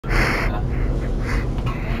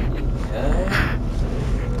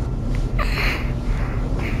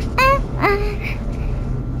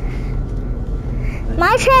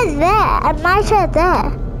My chair's there, and my chair's there.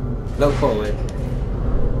 Look forward.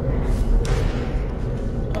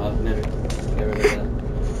 Oh, no. Get rid of that.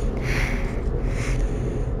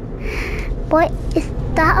 What is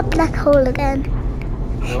that? A black hole again?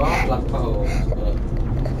 There are black holes, but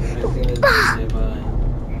everything is nearby.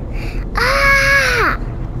 Ah!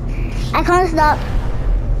 I can't stop.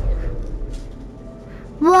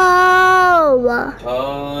 Whoa!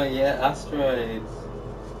 Oh, yeah, asteroids.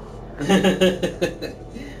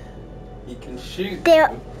 You can shoot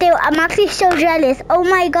them. I'm actually so jealous. Oh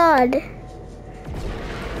my god.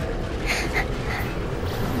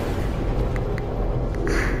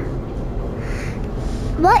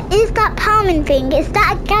 What is that palming thing? Is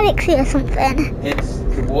that a galaxy or something? It's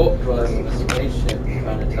the warp drive of a spaceship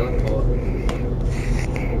trying to teleport.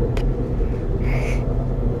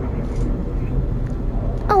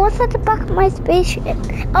 Oh, what's at the back of my spaceship?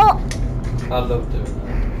 Oh! I love doing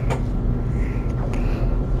that.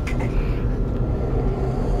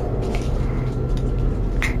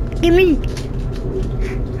 Give me.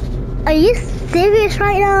 Are you serious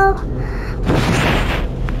right now?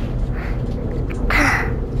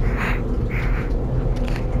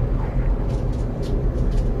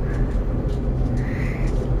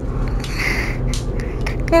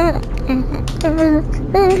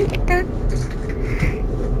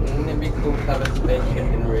 Wouldn't it be cool to have a spaceship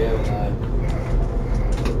in real life?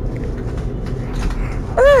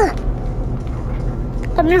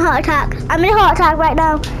 I'm in a heart attack. I'm in a heart attack right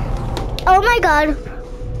now. Oh my god.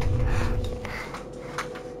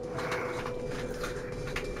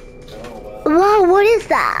 Oh, wow. Whoa, what is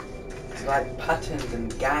that? It's like patterns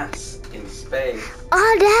and gas in space.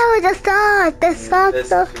 Oh, there was the stars. The stars.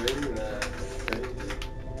 There's two in there.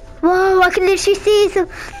 Whoa, I can literally see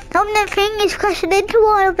something thing is crashing into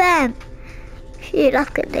one of them. Shoot, that's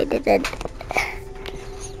good they didn't.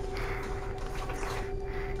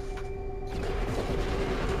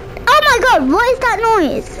 Oh my god, what is that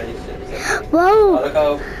noise? Spaceships. Whoa, Oh, look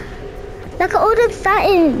how look at all the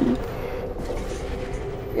Saturn.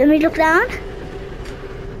 Let me look down.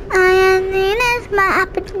 I am Venus, my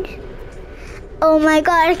appetite. Oh my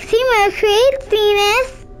god, I can see Mercury,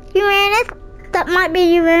 Venus, Uranus. That might be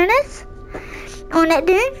Uranus. On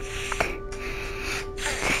Neptune.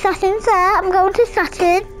 Saturn, sir. I'm going to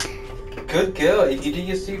Saturn. good girl. If you do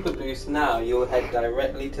your super boost now, you'll head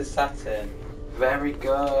directly to Saturn. Very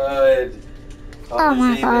good. Oh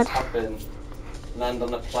my see god. this happen. Land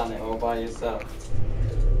on a planet all by yourself.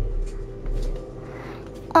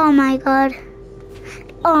 Oh my god.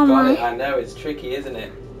 Oh Got my. it. I know it's tricky, isn't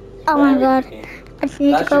it? Oh my Very god. tricky. I just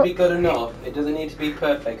need That to should go. be good enough. It doesn't need to be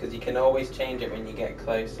perfect because you can always change it when you get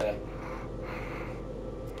closer.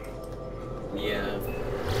 Yeah.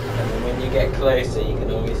 And then when you get closer, you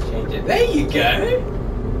can always change it. There you go!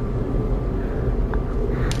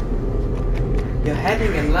 You're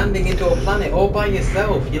heading and landing into a planet all by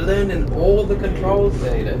yourself. You're learning all the controls,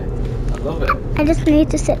 Dey Dey. I love it. I just need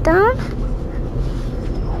to sit down.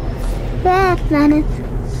 There, planet.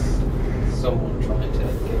 Someone trying to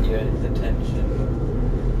get your attention.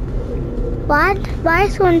 What? Why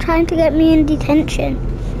is someone trying to get me in detention?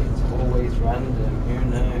 It's always random. Who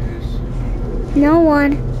knows? No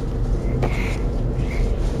one.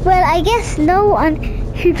 Well, I guess no one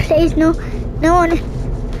who plays no one.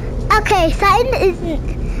 Okay, Saturn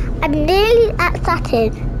isn't. I'm nearly at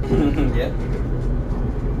Saturn. Yeah.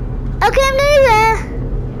 Okay, I'm nearly there.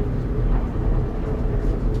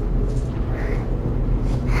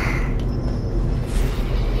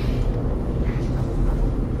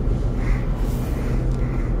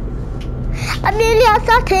 I'm nearly at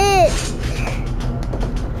Saturn.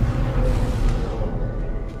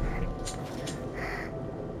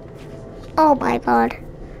 Oh my god.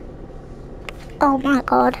 Oh my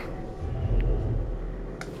god.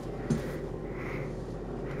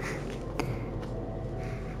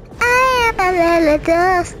 I am a little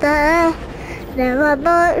duster. Never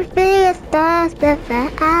more big stars, but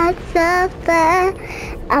I'm so far.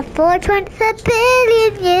 I'm 4.7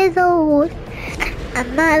 billion years old.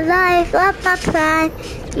 And my life of my pride,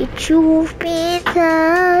 the truth being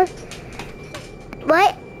told.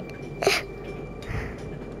 What?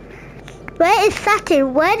 Where is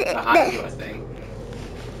Saturn? Where is Behind you, I think.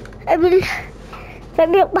 let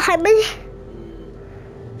me look behind me.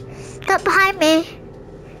 Stop behind me.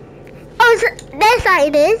 Oh, there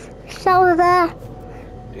Saturn is. So there.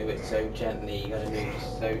 Do it so gently. You gotta move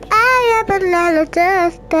so gently. I am a little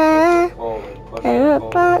duster. Forward. Push And it a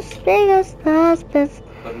forward. box bigger stars, but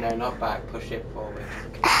But no, not back. Push it forward.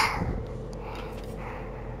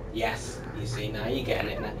 Yes. You see, now you're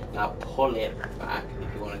getting it. Now pull it back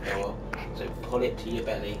if you want to go up. So pull it to your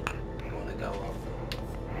belly if you want to go up.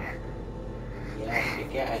 Yes, you're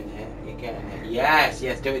getting it. You're getting it. Yes,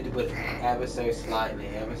 yes, do it but ever so slightly,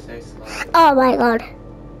 ever so slightly. Oh my god.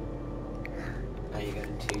 Now you're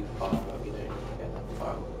going too far. You don't need to go that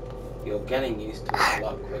far. You're getting used to it a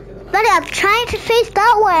lot quicker than I. But I'm trying to face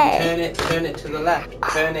that way. Turn it to the left.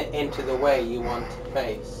 Turn it into the way you want to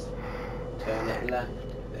face. Turn it left.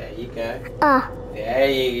 There you go. There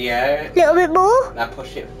you go. Little bit more. Now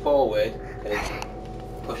push it forward.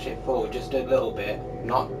 Push it forward just a little bit.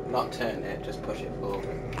 Not turn it. Just push it forward.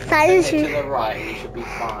 Turn it to the right, and you should be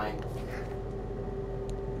fine.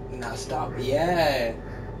 Now stop. Yeah.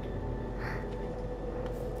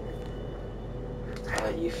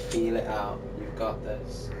 Let you feel it out. You've got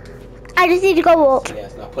this. I just need to go up.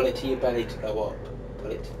 Yes. Now pull it to your belly to go up.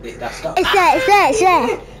 Pull it. Now stop. It's there. It's there. It's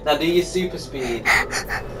there. Now do your super speed.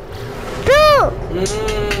 Go.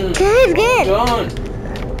 Good. Good. Well done.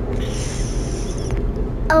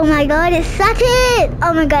 Oh my god, it's satin!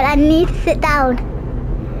 Oh my god, I need to sit down.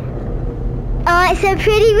 Oh, it's so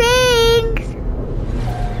pretty rings!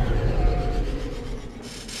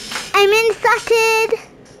 I'm in satin!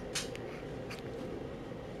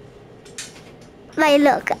 Right,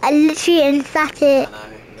 look, I'm literally in satin. I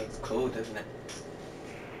know, it looks cool, doesn't it?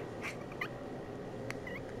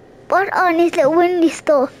 What are these little windy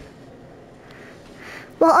stuff?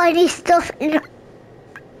 What are these stuff in...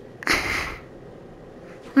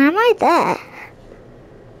 Why am I there?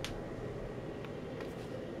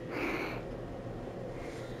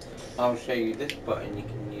 I'll show you this button you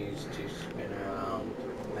can use to spin around.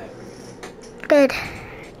 Good.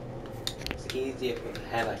 It's easier for the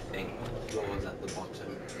head, I think. The floor's at the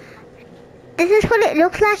bottom. Is this what it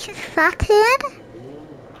looks like in satin?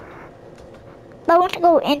 I want to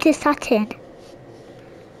go into satin.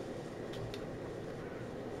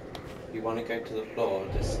 You want to go to the floor,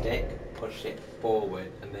 the stick, push it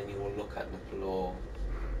forward, and then you will look at the floor.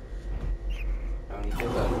 Only do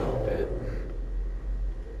that a little bit.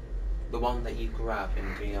 The one that you grab in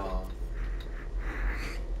VR.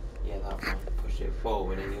 Yeah, that one. Push it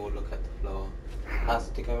forward and you will look at the floor. It has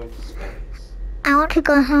to go into space. I want to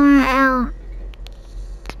go somewhere else.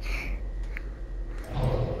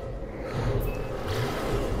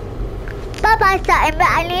 Bye bye, Saturn, but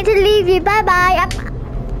I need to leave you. Bye bye.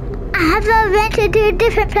 I have to adventure to a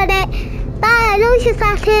different planet. Bye, I love you,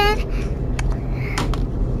 Saturn.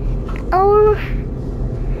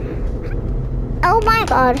 Oh my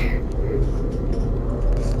god.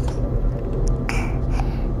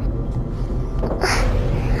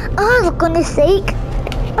 Oh, for goodness sake.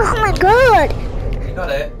 Oh my god. You got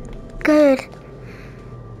it? Good.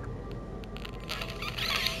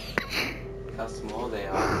 How small they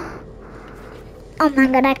are. Oh my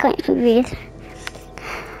god, I can't breathe.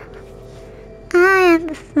 I am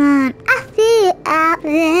the sun. I see it out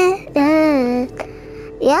there.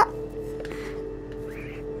 Yep.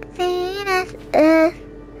 Venus, Earth.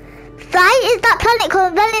 Sight is that planet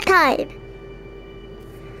called Valentine.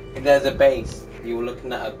 If there's a base, you were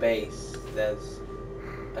looking at a base. There's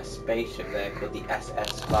a spaceship there called the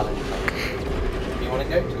SS Valentine. You want to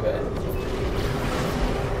go to it?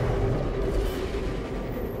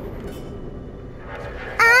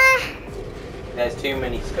 There's too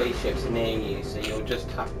many spaceships near you, so you'll just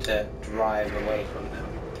have to drive away from them,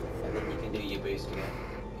 and then you can do your boost again.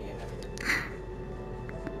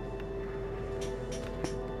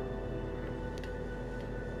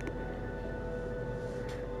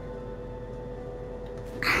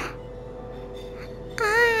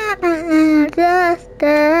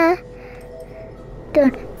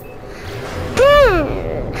 Done.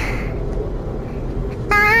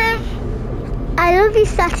 I love you,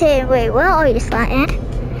 Saturn. Wait, where are you, Saturn?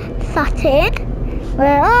 Saturn?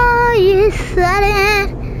 Where are you,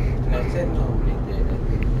 Saturn? That's it, normally,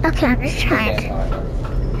 David. Okay, I'm just trying. Okay,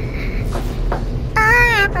 I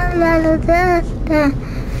am a little dust.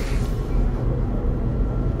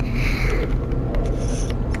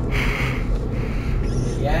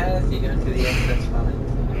 Yes, you're going to the SS Valentine.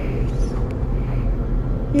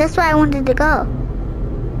 That's where I wanted to go.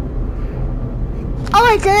 Oh,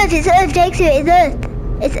 it's Earth, Jake's it's Earth.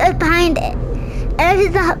 It's Earth behind it. Earth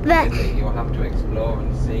is the... You'll have to explore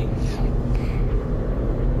and see.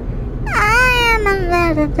 I am a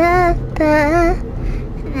little dust.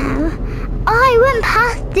 No. Oh, I went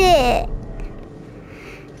past it.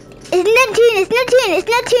 It's Neptune.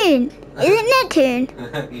 Is it Neptune?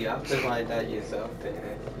 You have to find out yourself,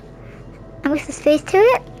 David. And what's the space to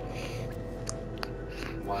it?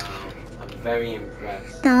 Wow, I'm very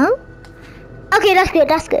impressed. No. Okay, that's good.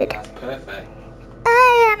 That's good. That's perfect.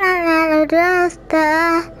 I am a little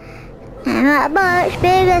duster. I'm a much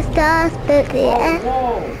bigger dust, but the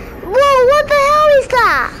Whoa! Whoa, what the hell is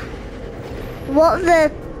that? What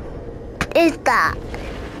the is that?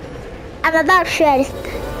 I'm about to share this.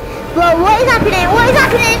 Whoa, what is happening? What is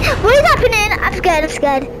happening? What is happening? I'm scared, I'm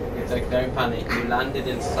scared. It's like, don't panic. You landed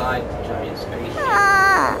inside the giant spaceship.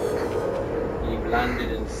 Ah. You've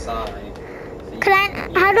landed inside. So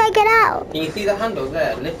How do I get out? Can you see the handle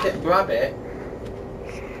there? Lift it, grab it,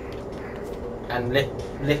 and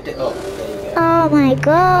lift it up. There you go. Oh my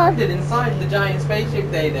god. You landed inside the giant spaceship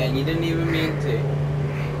there, and you didn't even mean to.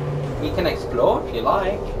 You can explore if you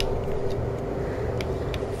like.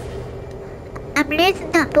 I'm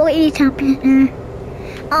losing that body champion now.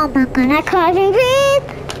 Oh my god, I can't even breathe.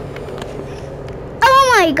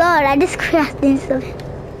 Oh my god, I just crashed into something.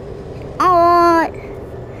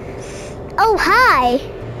 Oh, hi.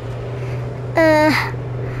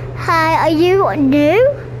 Hi, are you new?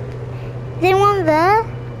 Is anyone there?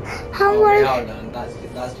 Hold on,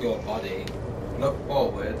 that's your body. Look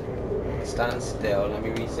forward, stand still, let me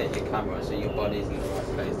reset your camera so your body's in the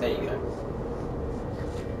right place. There you go.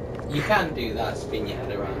 You can do that, spin your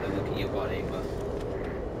head around and look at your body, but...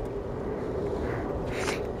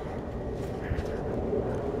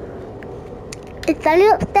 Is Sally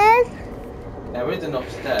upstairs? There is an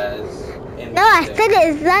upstairs. No, I said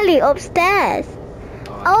it's Sally upstairs.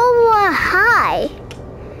 Oh, hi.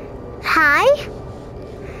 Hi?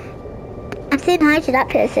 I'm saying hi to that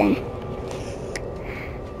person.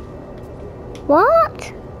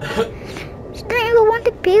 What? She don't even want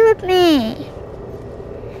to be with me.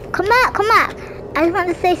 Come back, come back. I just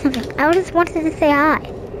wanted to say something. I just wanted to say hi.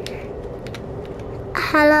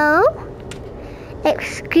 Hello?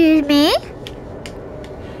 Excuse me?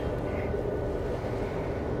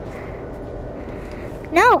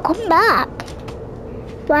 No, come back.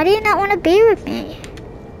 Why do you not want to be with me?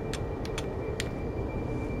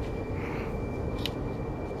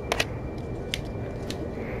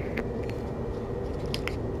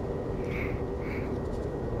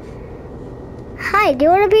 Hi, do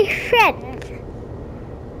you want to be friends?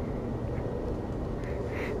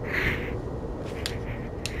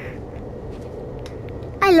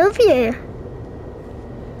 I love you.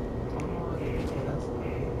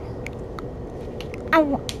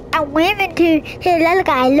 I'm waving to the little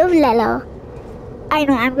guy. I love Lelo. I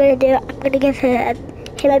know what I'm gonna do. I'm gonna give him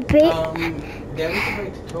a break. There is a way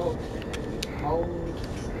to talk to him. Hold.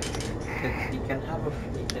 You can have a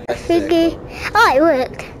Thingy. Oh, it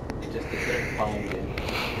worked. It just didn't find him.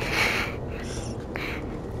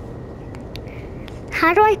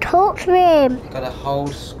 How do I talk to him? Got a whole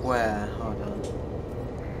square. Hold on.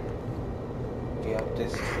 You have to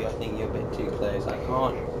see, I think you're a bit too close. I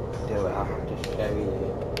can't do it. I have to show you.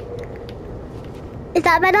 Is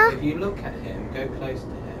that better? If you look at him, go close to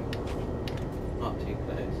him. Not too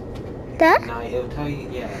close. There? No, it'll tell you,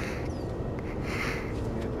 yeah.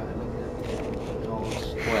 Look at the whole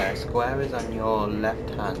square. Square is on your left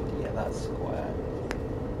hand. Yeah, that's square.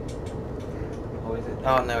 Or is it?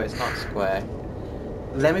 Oh no, it's not square.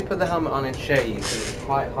 Let me put the helmet on and show you, because it's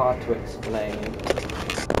quite hard to explain.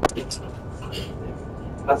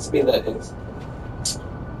 That's me, that is.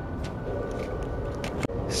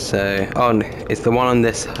 So, oh, it's the one on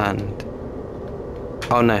this hand.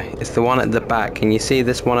 Oh no, it's the one at the back. Can you see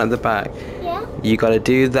this one at the back? Yeah. You gotta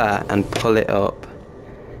do that and pull it up.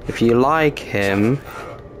 If you like him,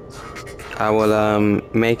 I will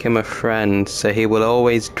make him a friend, so he will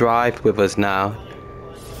always drive with us now.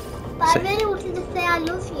 But I really wanted to say I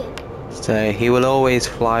love you. So he will always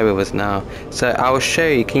fly with us now. So I will show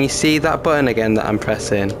you. Can you see that button again that I'm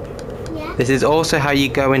pressing? Yeah. This is also how you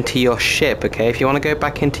go into your ship, okay? If you want to go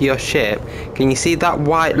back into your ship, can you see that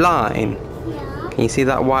white line? Yeah. Can you see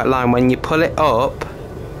that white line? When you pull it up,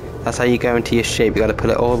 that's how you go into your ship. You got to pull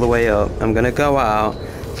it all the way up. I'm going to go out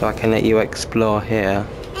so I can let you explore here.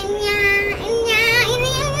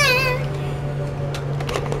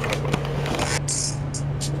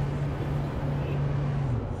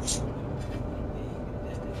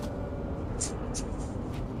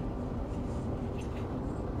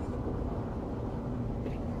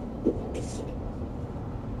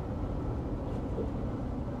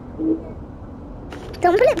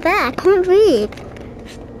 Don't put it back. I can't read.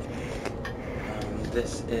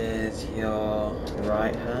 This is your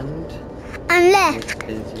right hand. And left.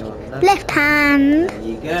 This is your Left hand. There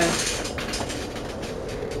you go.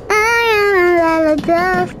 I am a little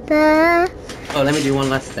duster. Oh, let me do one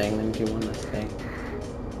last thing. I am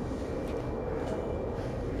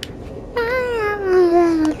a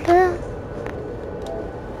little duster.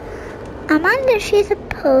 Amanda, she's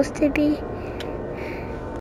supposed to be.